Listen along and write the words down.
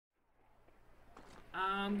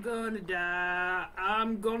I'm gonna die.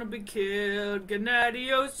 I'm gonna be killed.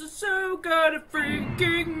 Gennadios is so gonna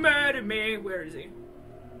freaking murder me. Where is he?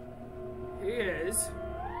 He is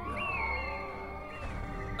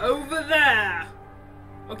over there.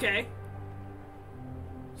 Okay.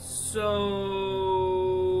 So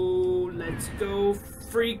let's go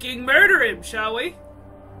freaking murder him, shall we?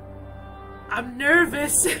 I'm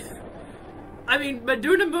nervous. I mean,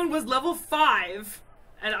 Madunamun was level 5,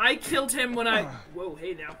 and I killed him when I... Whoa,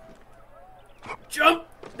 hey now. Jump!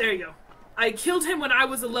 There you go. I killed him when I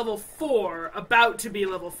was a level 4, about to be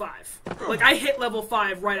level 5. Like, I hit level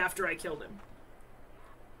 5 right after I killed him.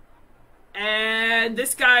 And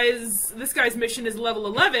this guy's mission is level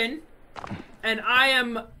 11, and I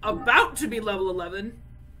am about to be level 11.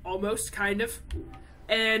 Almost, kind of.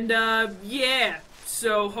 And, yeah.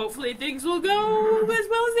 So, hopefully things will go as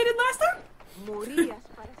well as they did last time?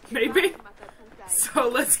 Maybe. So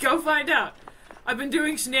let's go find out. I've been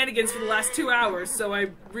doing shenanigans for the last 2 hours, so I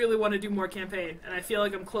really want to do more campaign, and I feel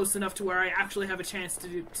like I'm close enough to where I actually have a chance to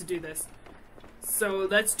do this. So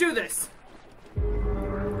let's do this.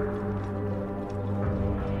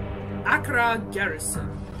 Accra Garrison.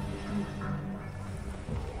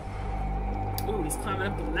 Ooh, he's climbing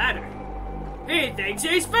up the ladder. He thinks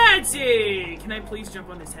he's fancy! Can I please jump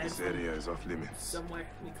on his head? This area is off limits. Somewhere.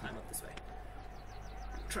 Let me climb up this way.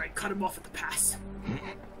 Try and cut him off at the pass.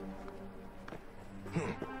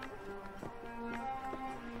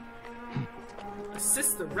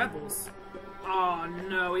 Assist the rebels. Oh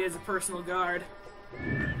no, he has a personal guard.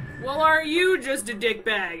 Well, aren't you just a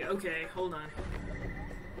dickbag? Okay, hold on.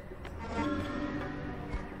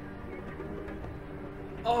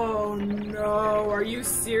 Oh no, are you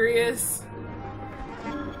serious?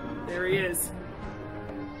 There he is.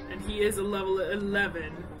 And he is a level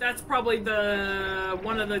 11. That's probably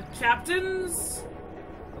one of the captains?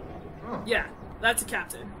 Yeah, that's a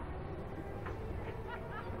captain.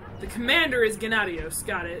 The commander is Gennadios,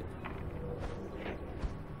 got it.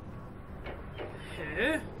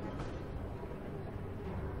 Huh?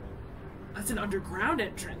 That's an underground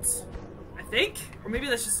entrance, I think? Or maybe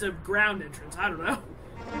that's just a ground entrance, I don't know.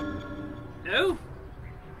 No?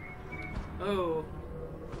 Oh.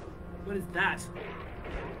 What is that?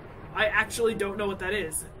 I actually don't know what that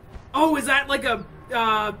is. Oh, is that like a,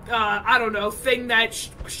 I don't know, thing that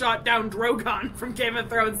shot down Drogon from Game of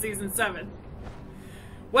Thrones Season 7?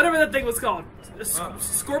 Whatever that thing was called.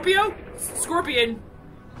 Scorpio? Scorpion?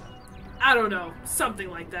 I don't know. Something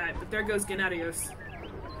like that. But there goes Gennadios.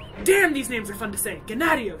 Damn, these names are fun to say.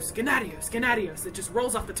 Gennadios, Gennadios, Gennadios. It just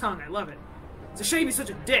rolls off the tongue. I love it. It's a shame he's such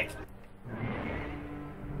a dick.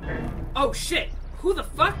 Oh, shit. Who the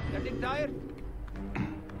fuck? Getting tired?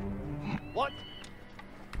 What?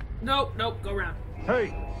 Nope, nope, go around.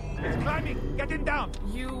 Hey! It's climbing! Getting down!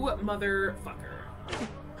 You motherfucker.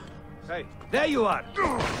 Hey, there you are!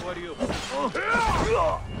 What are you?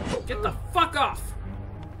 Get the fuck off!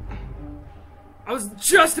 I was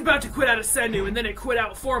just about to quit out of Sendu, and then it quit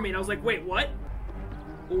out for me, and I was like, wait, what?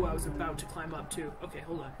 Oh, I was about to climb up, too. Okay,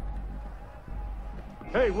 hold on.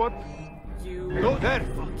 Hey, what? You Go there!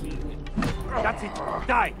 fucking... That's it!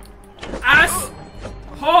 Die! Ass!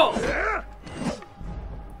 Hole!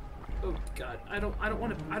 Oh god, I don't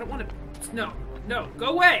wanna, no, no, go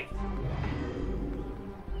away!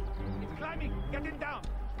 It's climbing! Getting down!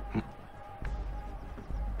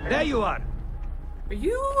 There you are!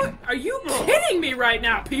 Are you kidding me right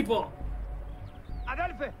now, people?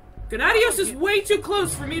 Adelphe! Gennadios is way too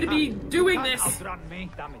close for me to be doing this. Outrun me,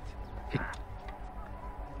 damn it.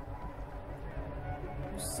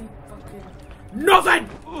 You see fucking... Nothing!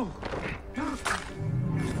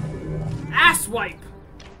 Asswipe!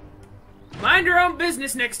 Mind your own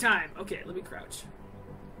business next time. Okay, let me crouch.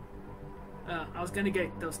 I was gonna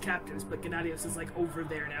get those captives, but Gennadios is like over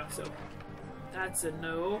there now, so that's a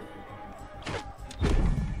no.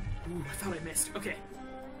 Ooh, I thought I missed. Okay.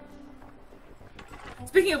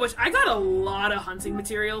 Speaking of which, I got a lot of hunting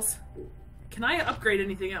materials. Can I upgrade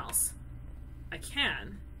anything else? I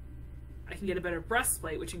can. I can get a better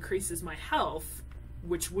breastplate, which increases my health,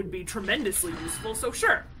 which would be tremendously useful, so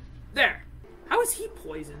sure. There. How is he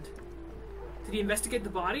poisoned? Did he investigate the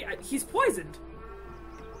body? He's poisoned.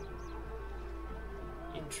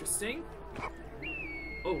 Interesting.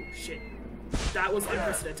 Oh, shit. That was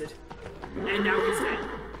unprecedented. And now he's dead.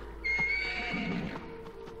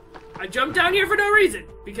 I jumped down here for no reason,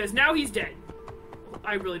 because now he's dead.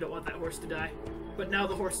 I really don't want that horse to die. But now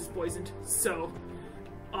the horse is poisoned, so...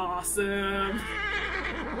 Awesome.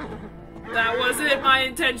 That wasn't my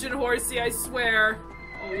intention, horsey, I swear.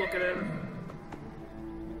 Oh, look at him.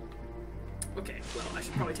 Okay, well, I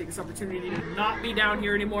should probably take this opportunity to not be down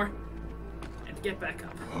here anymore. And Get back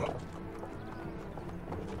up.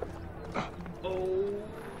 Oh,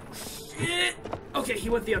 shit. Okay, he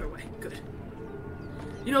went the other way. Good.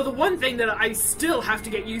 You know, the one thing that I still have to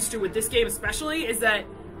get used to with this game especially is that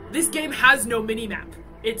this game has no minimap.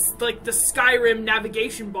 It's like the Skyrim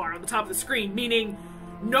navigation bar on the top of the screen, meaning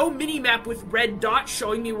no minimap with red dots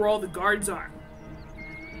showing me where all the guards are.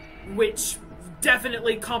 Which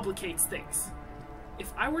definitely complicates things.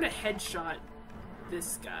 If I were to headshot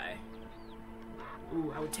this guy...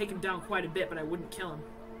 Ooh, I would take him down quite a bit, but I wouldn't kill him.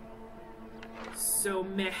 So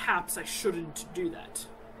mayhaps I shouldn't do that.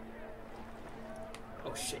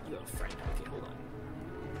 Oh shit, you have a friend. Okay, hold on.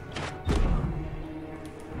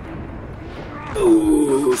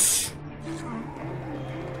 Boosh!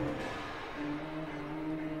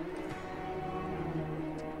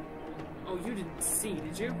 Oh, you didn't see,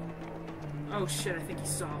 did you? Oh shit, I think he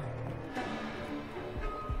saw.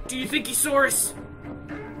 Do you think he saw us?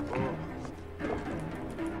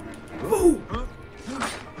 Ooh!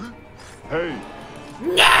 Hey!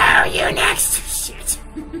 No, you next! Shit.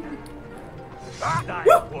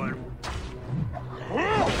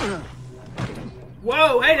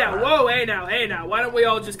 Whoa, hey now, whoa, hey now, hey now. Why don't we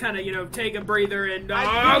all just kind of, you know, take a breather and...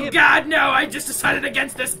 Oh, God, no! I just decided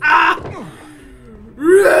against this! Ah!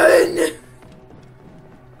 Run!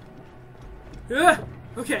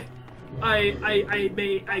 Okay.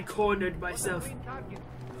 I cornered myself.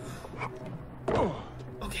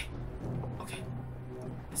 Okay. Okay.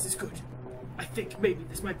 This is good. I think maybe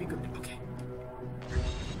this might be good. Okay.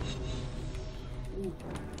 Ooh.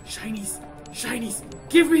 Shinies! Shinies!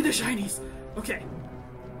 Give me the shinies! Okay.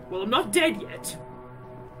 Well, I'm not dead yet.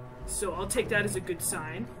 So I'll take that as a good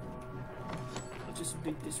sign. I'll just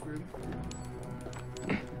beat this room.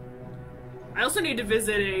 I also need to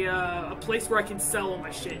visit a place where I can sell all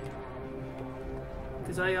my shit.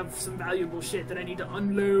 Because I have some valuable shit that I need to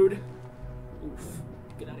unload. Oof.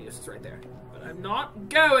 Gennadios is right there. But I'm not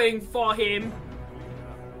going for him.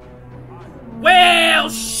 Well,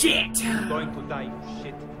 shit! You're going to die, you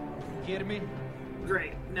shit. Hear me?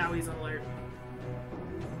 Great. Now he's on alert.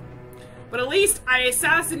 But at least I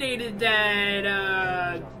assassinated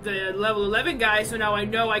that, the level 11 guy, so now I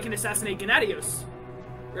know I can assassinate Gennadios.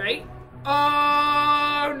 Right?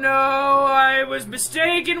 Oh, no, I was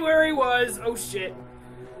mistaken where he was. Oh, shit.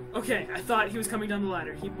 Okay, I thought he was coming down the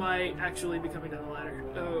ladder. He might actually be coming down the ladder.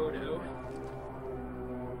 Oh, no.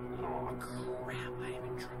 Oh, crap, I am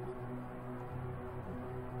in trouble.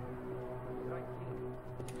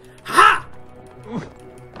 Ha!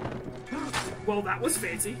 Well, that was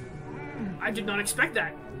fancy. I did not expect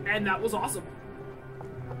that, and that was awesome.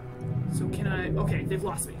 So can I... Okay, they've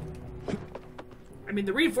lost me. I mean,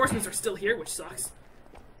 the reinforcements are still here, which sucks.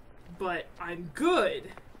 But I'm good.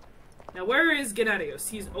 Now, where is Gennadios?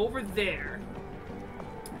 He's over there.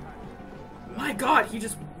 My god, he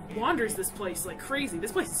just wanders this place like crazy.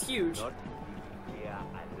 This place is huge. Yeah,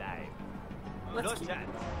 alive. Let's keep it.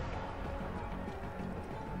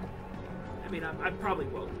 I mean, I probably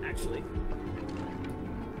won't, actually.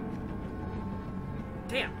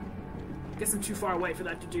 Damn. Guess I'm too far away for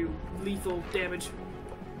that to do lethal damage.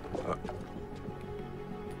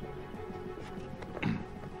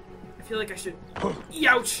 I feel like I should...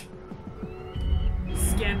 Youch!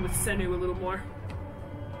 Scan with Senu a little more.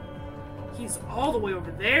 He's all the way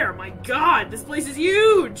over there. My god, this place is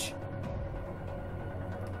huge!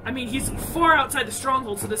 I mean, he's far outside the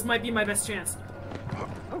stronghold, so this might be my best chance.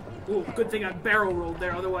 Ooh, good thing I barrel rolled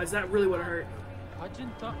there, otherwise that really would have hurt.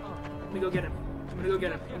 Let me go get him. I'm gonna go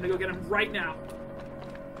get him. I'm gonna go get him right now.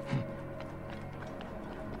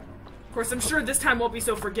 Of course, I'm sure this time won't be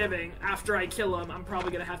so forgiving. After I kill him, I'm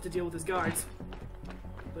probably gonna have to deal with his guards.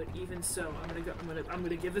 But even so, I'm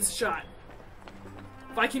gonna give this a shot.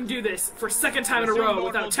 If I can do this for a second time in a row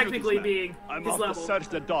without technically being I'm his off level. to search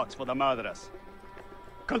the docks for the murderers.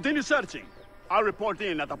 Continue searching. I'll report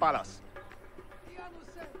in at the palace.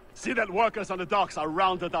 See that workers on the docks are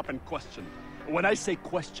rounded up and questioned. When I say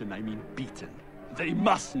question, I mean beaten. They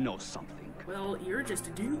must know something. Well, you're just a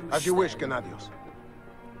douche. As you wish, Gennadios.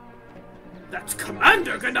 That's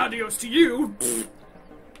Commander Gennadios to you!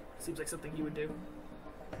 Seems like something he would do.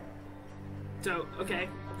 So, okay,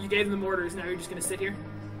 you gave them orders, now you're just gonna sit here?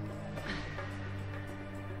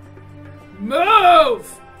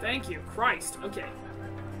 Move! Thank you, Christ, okay.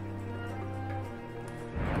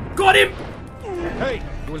 Got him! Hey,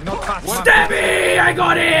 you will not pass. Stabby! I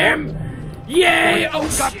got him! Yay! Oh,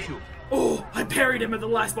 got shit! you. Oh, I parried him at the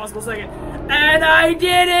last possible second. And I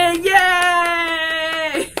did it!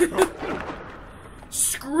 Yay!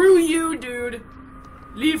 Screw you, dude.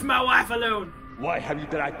 Leave my wife alone. Why have you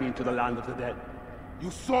dragged me into the land of the dead?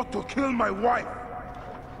 You sought to kill my wife.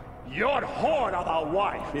 Your whore of a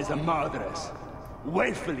wife is a murderess,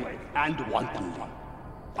 willfully and wantonly.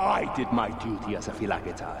 I did my duty as a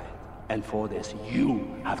PHYLAKI-DIE, and for this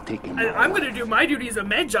you have taken my I'm gonna do my duty as a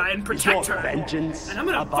Magi and protect her. Vengeance, and I'm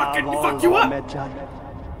gonna above fucking all fuck you up! Magi.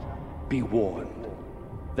 Be warned.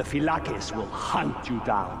 The PHYLAKIs will hunt you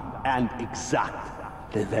down and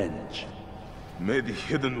exact revenge. May the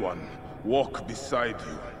Hidden One walk beside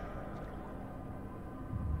you.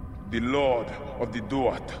 The Lord of the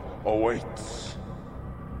Duat awaits.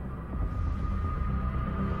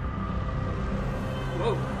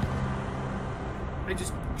 Whoa. I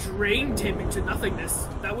just drained him into nothingness.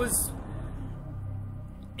 That was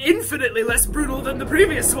infinitely less brutal than the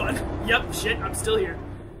previous one. Yep, shit, I'm still here.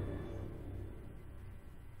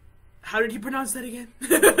 How did you pronounce that again?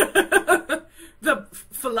 The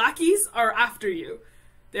PHYLAKIs are after you.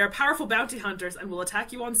 They are powerful bounty hunters and will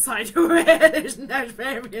attack you on sight.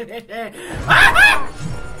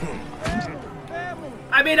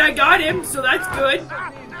 I mean, I got him, so that's good.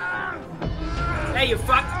 Hey, you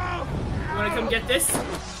fuck. You wanna come get this?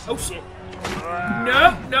 Oh, shit.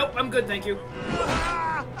 Nope, nope, I'm good, thank you.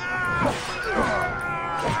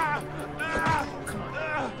 Come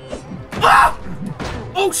on. Ah!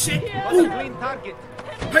 Oh, shit! Ooh. Clean target.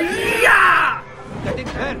 Hi-ya! That didn't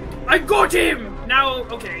hurt. I got him! Now,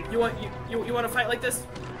 okay, you want to fight like this?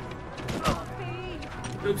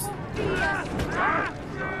 Oops.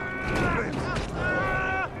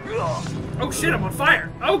 Oh shit, I'm on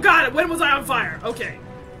fire! Oh god, when was I on fire? Okay.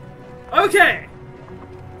 Okay!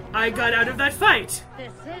 I got out of that fight.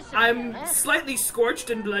 I'm slightly scorched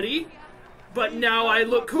and bloody, but now I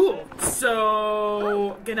look cool.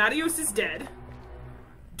 So, Gennadios is dead.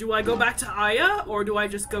 Do I go back to Aya, or do I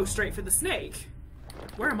just go straight for the snake?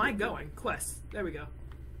 Where am I going? Quests. There we go.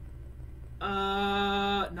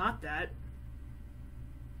 Not that.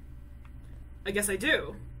 I guess I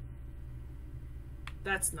do.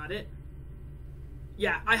 That's not it.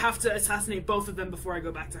 Yeah, I have to assassinate both of them before I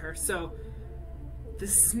go back to her, so... The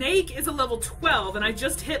snake is a level 12, and I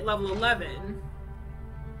just hit level 11.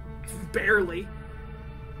 Barely.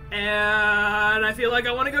 And I feel like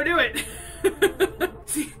I want to go do it.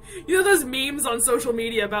 See, you know those memes on social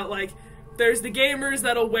media about, like, there's the gamers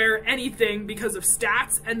that'll wear anything because of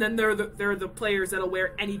stats, and then there are the players that'll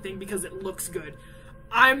wear anything because it looks good.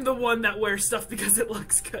 I'm the one that wears stuff because it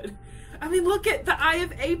looks good. I mean, look at the Eye of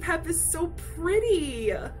Apep is so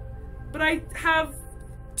pretty. But I have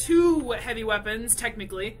 2 heavy weapons,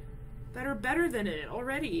 technically, that are better than it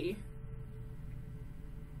already.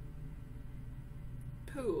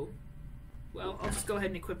 Pooh. Well, I'll just go ahead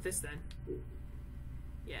and equip this then.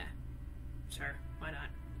 Yeah. Sure. Why not?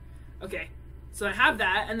 Okay. So I have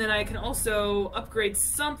that, and then I can also upgrade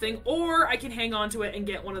something, or I can hang on to it and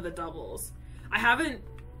get one of the doubles. I haven't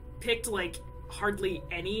picked, like, hardly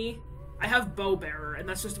any. I have bow bearer, and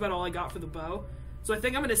that's just about all I got for the bow. So I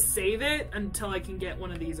think I'm gonna save it until I can get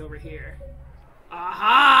one of these over here.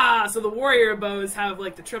 Aha! So the warrior bows have,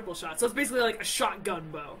 like, the triple shot. So it's basically like a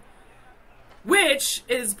shotgun bow. Which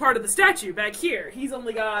is part of the statue back here. He's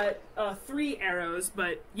only got 3 arrows,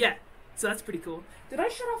 but yeah. So that's pretty cool. Did I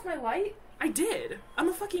shut off my light? I did. I'm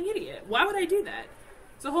a fucking idiot. Why would I do that?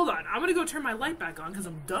 So hold on. I'm gonna go turn my light back on because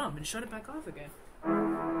I'm dumb and shut it back off again.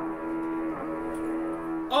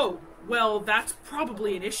 Oh, well, that's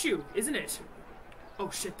probably an issue, isn't it?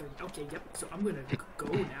 Oh shit, okay, yep. So I'm gonna go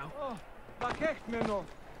now.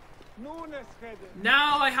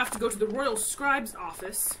 Now I have to go to the Royal Scribe's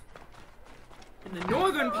office. In the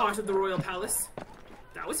northern part of the Royal Palace.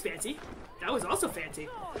 That was fancy. That was also fancy.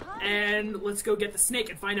 And let's go get the snake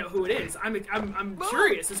and find out who it is. I'm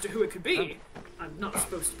curious as to who it could be. I'm not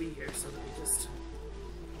supposed to be here, so let me just...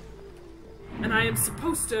 And I am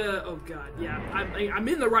supposed to... Oh god, yeah. I'm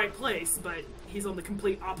in the right place, but he's on the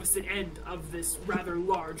complete opposite end of this rather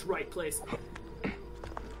large right place.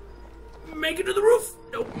 Make it to the roof!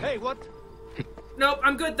 Nope. Hey, what? Nope,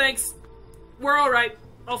 I'm good, thanks. We're alright.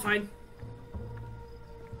 All fine.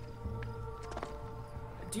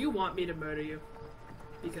 Do you want me to murder you?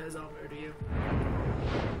 Because I'll murder you.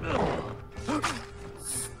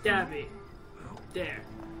 Stabby. There.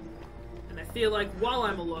 And I feel like while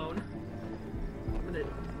I'm alone, I'm gonna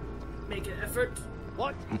make an effort.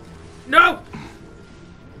 What? No!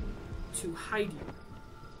 To hide you.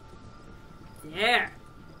 There.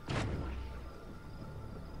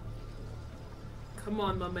 Come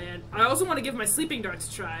on, my man. I also want to give my sleeping darts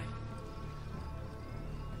a try.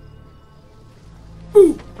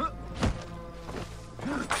 Ooh!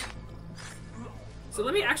 So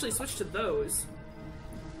let me actually switch to those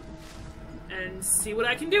and see what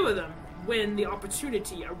I can do with them when the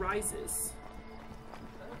opportunity arises.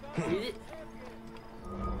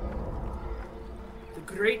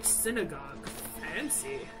 The Great Synagogue.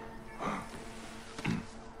 Fancy.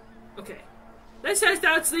 Okay. Let's test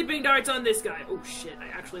out sleeping darts on this guy. Oh shit, I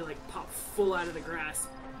actually like popped full out of the grass.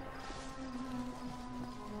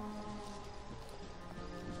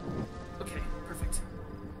 Okay, perfect.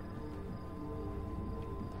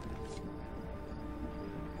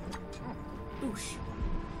 Oosh.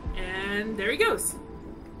 And there he goes.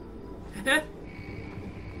 Can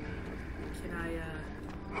I,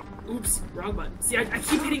 oops, wrong button. See, I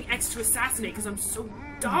keep hitting X to assassinate because I'm so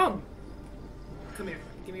dumb. Come here,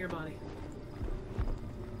 give me your body.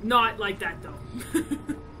 Not like that, though.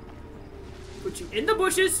 Put you in the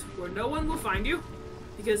bushes where no one will find you.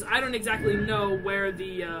 Because I don't exactly know where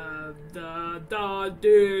the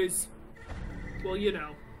is. Well, you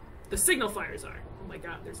know, the signal fires are. Oh my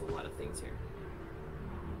god, there's a lot of things here.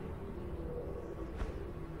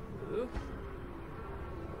 Ooh.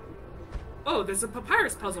 Oh, there's a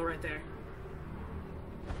papyrus puzzle right there.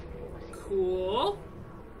 Cool.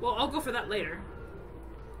 Well, I'll go for that later.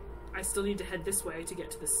 I still need to head this way to get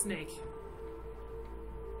to the snake.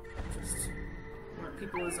 Just mark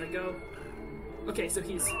people as I go. Okay, so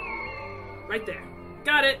he's right there.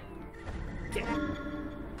 Got it! Okay.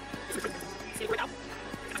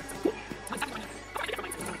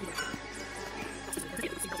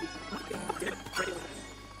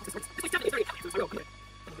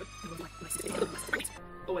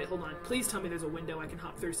 Oh wait, hold on. Please tell me there's a window I can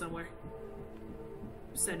hop through somewhere.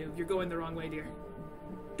 Senu, you're going the wrong way, dear.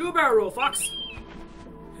 Do a barrel roll, Fox!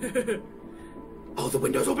 Oh, the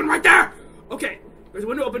window's open right there! Okay, there's a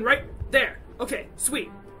window open right there. Okay, sweet.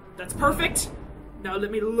 That's perfect. Now let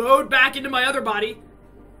me load back into my other body,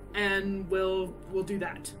 and we'll do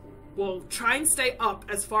that. We'll try and stay up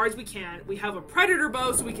as far as we can. We have a predator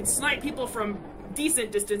bow, so we can snipe people from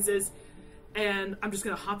decent distances, and I'm just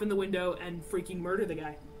gonna hop in the window and freaking murder the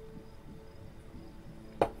guy.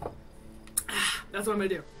 That's what I'm gonna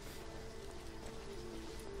do.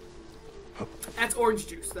 That's orange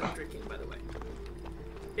juice that I'm drinking, by the way.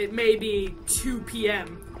 It may be 2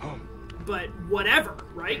 p.m., but whatever,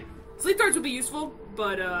 right? Sleep darts would be useful,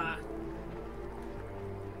 but,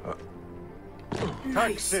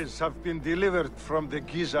 nice. Taxes have been delivered from the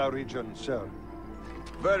Giza region, sir.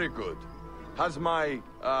 Very good. Has my,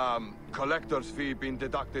 collector's fee been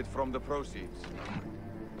deducted from the proceeds?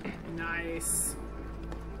 Nice.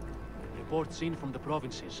 Reports in from the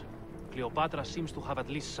provinces. Cleopatra seems to have at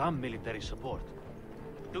least some military support.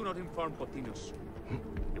 Do not inform Pothinus.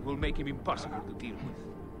 It will make him impossible to deal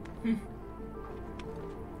with.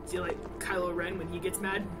 Do you like Kylo Ren when he gets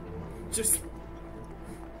mad? Just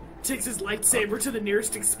takes his lightsaber to the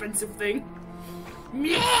nearest expensive thing.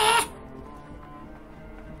 Meh!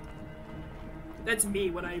 That's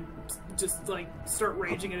me when I just, like, start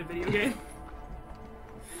raging in a video game.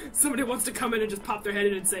 Somebody wants to come in and just pop their head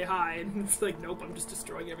in and say hi, and it's like, nope, I'm just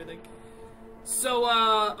destroying everything. So,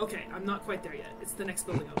 okay, I'm not quite there yet. It's the next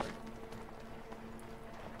building over.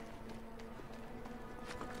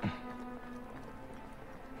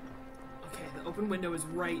 Okay, the open window is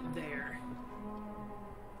right there.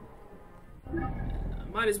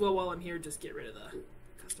 Might as well, while I'm here, just get rid of the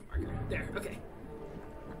custom marker. There, okay.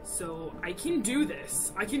 So, I can do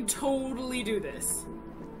this. I can totally do this.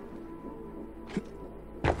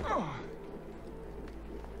 There's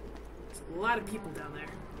a lot of people down there.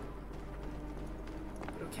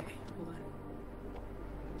 But okay, hold on.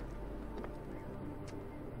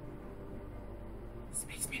 This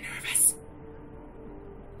makes me nervous.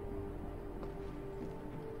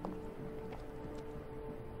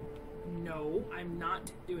 No, I'm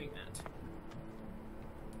not doing that.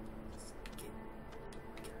 Just get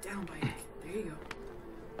down, Bike. There you go.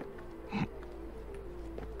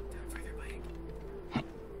 Down further, Bike.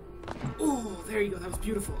 Oh, there you go. That was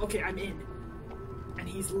beautiful. Okay, I'm in. And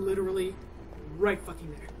he's literally right fucking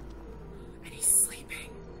there. And he's sleeping.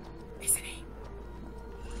 Isn't he?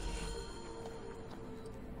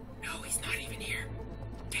 No, he's not even here.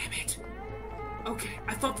 Damn it. Okay,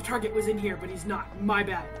 I thought the target was in here, but he's not. My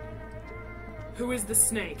bad. Who is the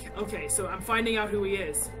snake? Okay, so I'm finding out who he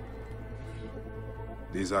is.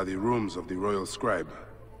 These are the rooms of the royal scribe.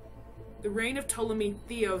 The reign of Ptolemy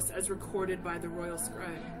Theos as recorded by the royal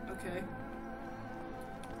scribe. Okay.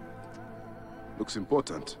 Looks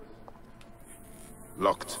important.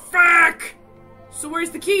 Locked. Fuck! So where's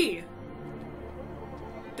the key?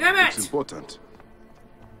 Damn it! Looks important.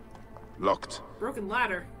 Locked. Broken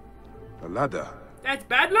ladder. A ladder. That's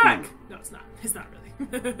bad luck! No, it's not. It's not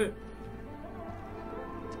really.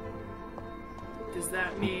 Does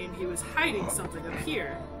that mean he was hiding something up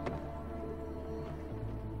here?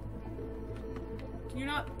 Can you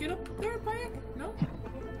not get up there, Bayek? No?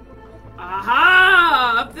 Aha!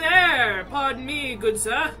 Pardon me, good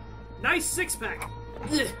sir. Nice six-pack.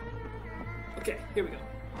 Ugh. Okay, here we go.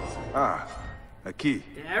 Ah, a key.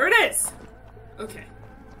 There it is! Okay.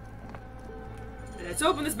 Let's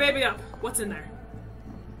open this baby up. What's in there?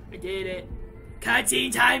 I did it.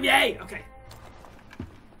 Cutscene time, yay! Okay.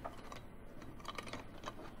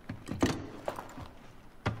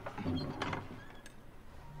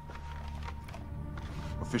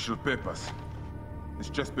 Official papers. This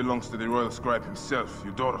chest belongs to the royal scribe himself,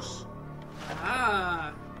 Gennadios.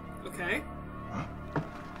 Ah. Okay.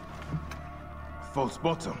 False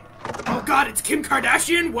bottom. Oh god, it's Kim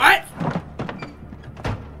Kardashian? What?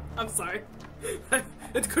 I'm sorry.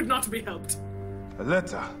 It could not be helped. A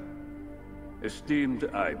letter. Esteemed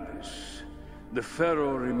Ibis, the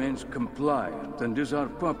Pharaoh remains compliant and is our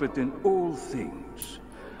puppet in all things.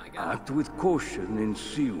 Oh my god. Act with caution in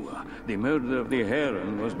Siwa. The murder of the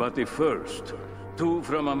Heron was but the first. 2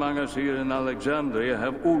 from among us here in Alexandria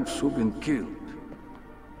have also been killed.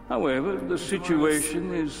 However, the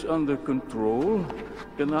situation is under control.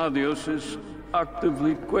 Gennadios is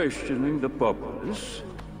actively questioning the populace.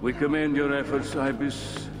 We commend your efforts,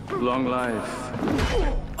 Ibis. Long life.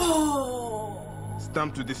 Oh!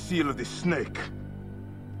 Stamped with the seal of the snake.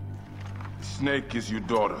 The snake is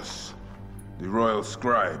Gennadios, the royal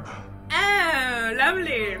scribe. Ah,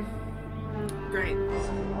 lovely. Great.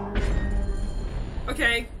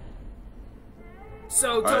 Okay.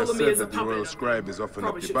 So I Ptolemy said is a that the royal puppet. scribe is often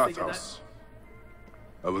Probably at the should figure bathhouse.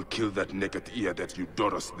 I will kill that naked ear that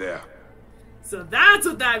Gennadios there. So that's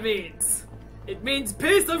what that means. It means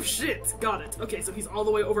piece of shit. Got it. Okay, so he's all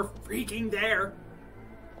the way over freaking there.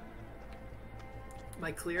 Am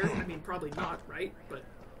I clear? I mean, probably not, right? But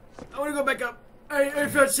I want to go back up. I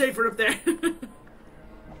felt safer up there.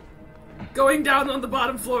 Going down on the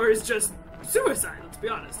bottom floor is just suicide, let's be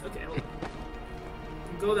honest. Okay, hold on.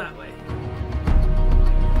 Go that way.